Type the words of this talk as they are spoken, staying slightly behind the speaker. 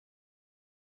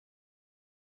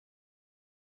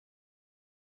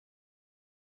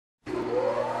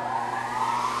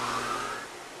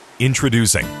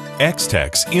Introducing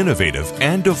Extech's innovative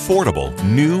and affordable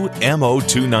new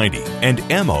MO290 and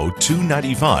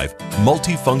MO295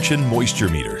 multifunction moisture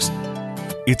meters.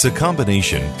 It's a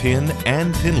combination pin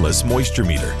and pinless moisture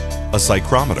meter, a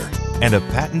psychrometer, and a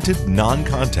patented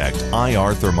non-contact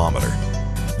IR thermometer.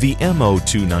 The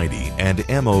MO290 and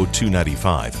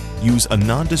MO295 use a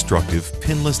non-destructive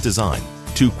pinless design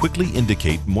to quickly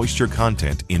indicate moisture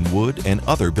content in wood and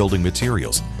other building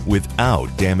materials without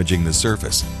damaging the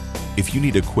surface. If you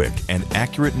need a quick and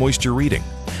accurate moisture reading,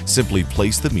 simply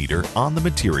place the meter on the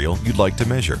material you'd like to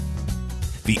measure.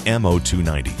 The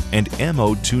MO290 and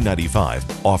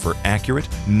MO295 offer accurate,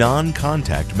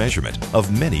 non-contact measurement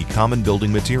of many common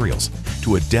building materials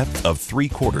to a depth of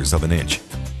 3/4 of an inch.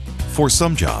 For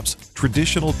some jobs,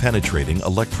 traditional penetrating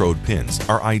electrode pins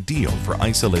are ideal for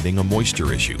isolating a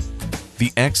moisture issue.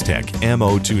 The Extech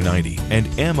MO290 and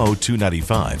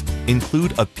MO295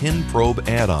 include a pin probe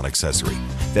add-on accessory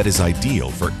that is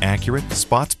ideal for accurate,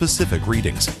 spot-specific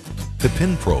readings. The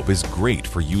pin probe is great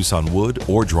for use on wood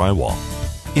or drywall.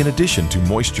 In addition to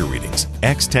moisture readings,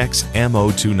 Extech's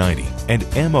MO290 and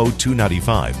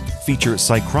MO295 feature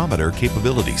psychrometer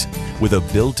capabilities with a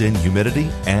built-in humidity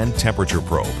and temperature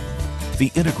probe.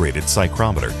 The integrated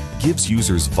psychrometer gives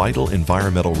users vital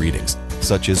environmental readings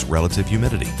such as relative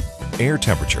humidity, air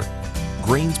temperature,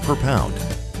 grains per pound,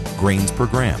 grains per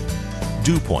gram,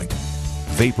 dew point,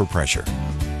 vapor pressure,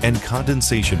 and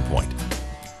condensation point,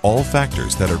 all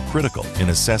factors that are critical in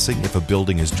assessing if a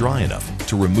building is dry enough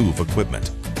to remove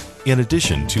equipment. In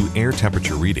addition to air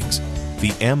temperature readings,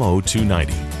 the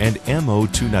MO290 and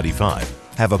MO295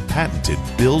 have a patented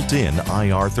built-in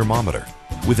IR thermometer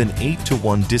with an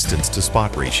 8:1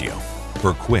 distance-to-spot ratio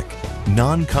for quick,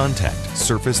 non-contact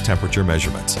surface temperature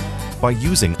measurements. By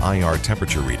using IR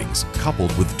temperature readings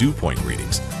coupled with dew point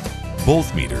readings,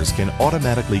 both meters can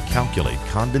automatically calculate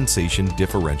condensation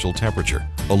differential temperature,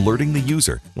 alerting the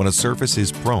user when a surface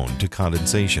is prone to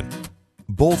condensation.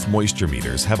 Both moisture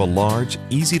meters have a large,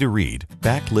 easy-to-read,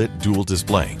 backlit dual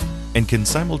display and can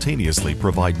simultaneously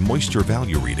provide moisture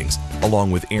value readings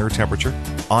along with air temperature,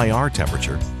 IR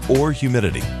temperature, or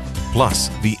humidity.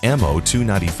 Plus, the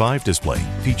MO295 display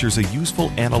features a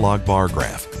useful analog bar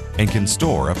graph and can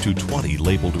store up to 20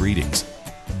 labeled readings.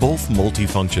 Both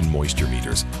multifunction moisture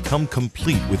meters come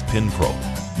complete with pin probe,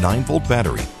 9-volt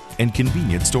battery, and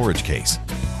convenient storage case.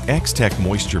 Extech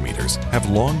moisture meters have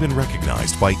long been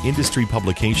recognized by industry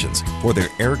publications for their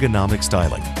ergonomic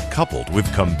styling, coupled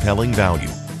with compelling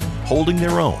value, holding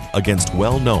their own against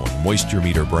well-known moisture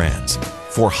meter brands.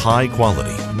 For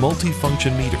high-quality,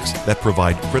 multifunction meters that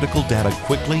provide critical data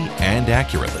quickly and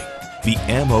accurately, the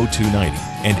MO290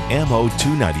 and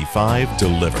MO295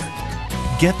 deliver.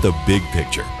 Get the big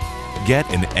picture. Get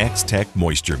an Extech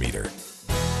moisture meter.